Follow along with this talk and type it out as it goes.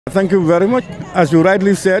Thank you very much. As you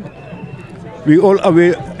rightly said,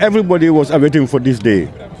 everybody was awaiting for this day,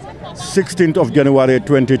 16th of January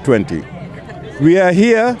 2020. We are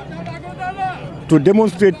here to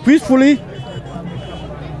demonstrate peacefully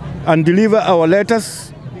and deliver our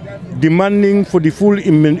letters demanding for the full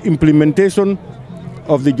implementation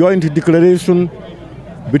of the joint declaration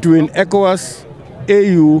between ECOWAS,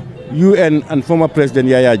 AU, UN, and former President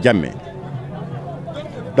Yahya Jammeh.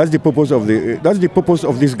 That's the purpose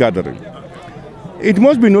of this gathering. It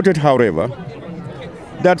must be noted, however,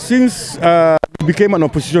 that since we became an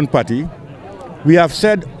opposition party, we have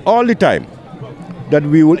said all the time that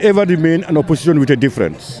we will ever remain an opposition with a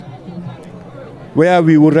difference, where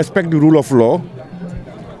we will respect the rule of law,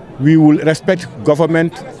 we will respect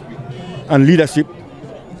government and leadership,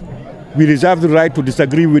 we reserve the right to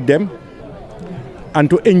disagree with them and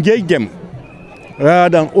to engage them rather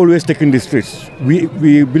than always taking the streets. We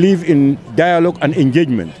believe in dialogue and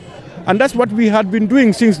engagement. And that's what we had been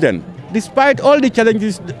doing since then, despite all the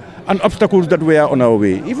challenges and obstacles that were on our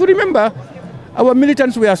way. If you remember, our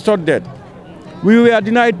militants were shot dead. We were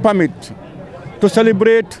denied permit to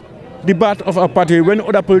celebrate the birth of our party when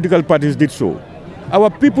other political parties did so.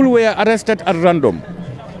 Our people were arrested at random.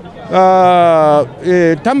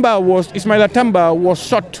 Ismaila Tamba was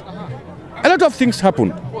shot. A lot of things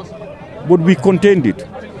happened, but we contained it.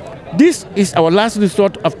 This is our last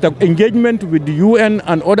resort after engagement with the UN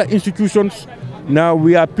and other institutions. Now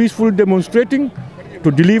we are peacefully demonstrating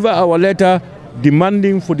to deliver our letter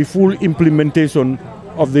demanding for the full implementation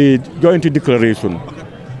of the joint declaration.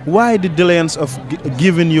 Why the delayance of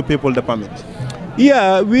giving you people the permit?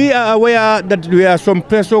 Yeah, we are aware that there are some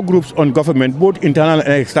pressure groups on government, both internal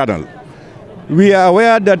and external. We are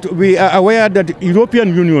aware that the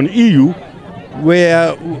European Union, EU,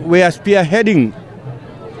 were spearheading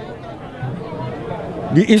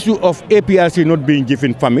the issue of APRC not being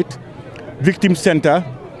given permit. Victim Center,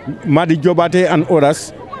 Madi Jobate and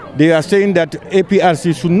others, they are saying that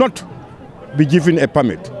APRC should not be given a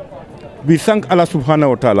permit. We thank Allah subhanahu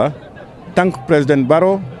wa ta'ala, thank President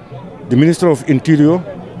Barrow, the Minister of Interior,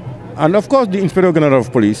 and of course the Inspector General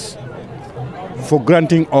of Police for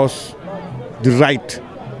granting us the right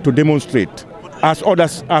to demonstrate as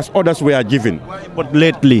others were given. But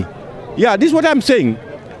lately? Yeah, this is what I'm saying.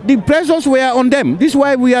 The pressures were on them. This is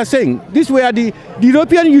why we are saying, this were the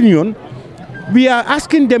European Union, we are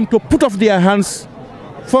asking them to put off their hands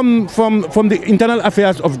from the internal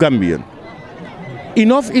affairs of Gambia.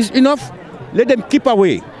 Enough is enough. Let them keep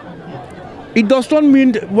away. It does not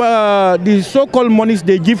mean the so-called monies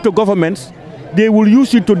they give to governments, they will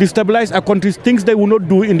use it to destabilize our countries, things they will not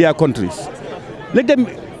do in their countries. Let them,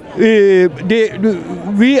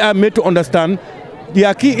 we are made to understand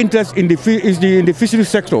their key interest in the fisheries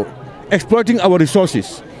sector, exploiting our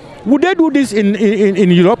resources. Would they do this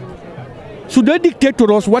in Europe? Should they dictate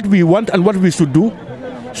to us what we want and what we should do?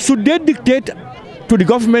 Should they dictate to the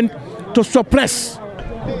government to suppress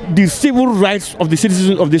the civil rights of the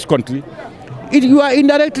citizens of this country? You are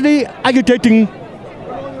indirectly agitating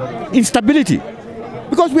instability,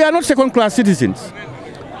 because we are not second-class citizens.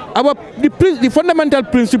 The fundamental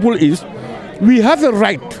principle is we have a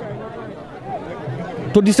right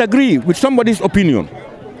to disagree with somebody's opinion,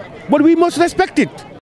 but we must respect it.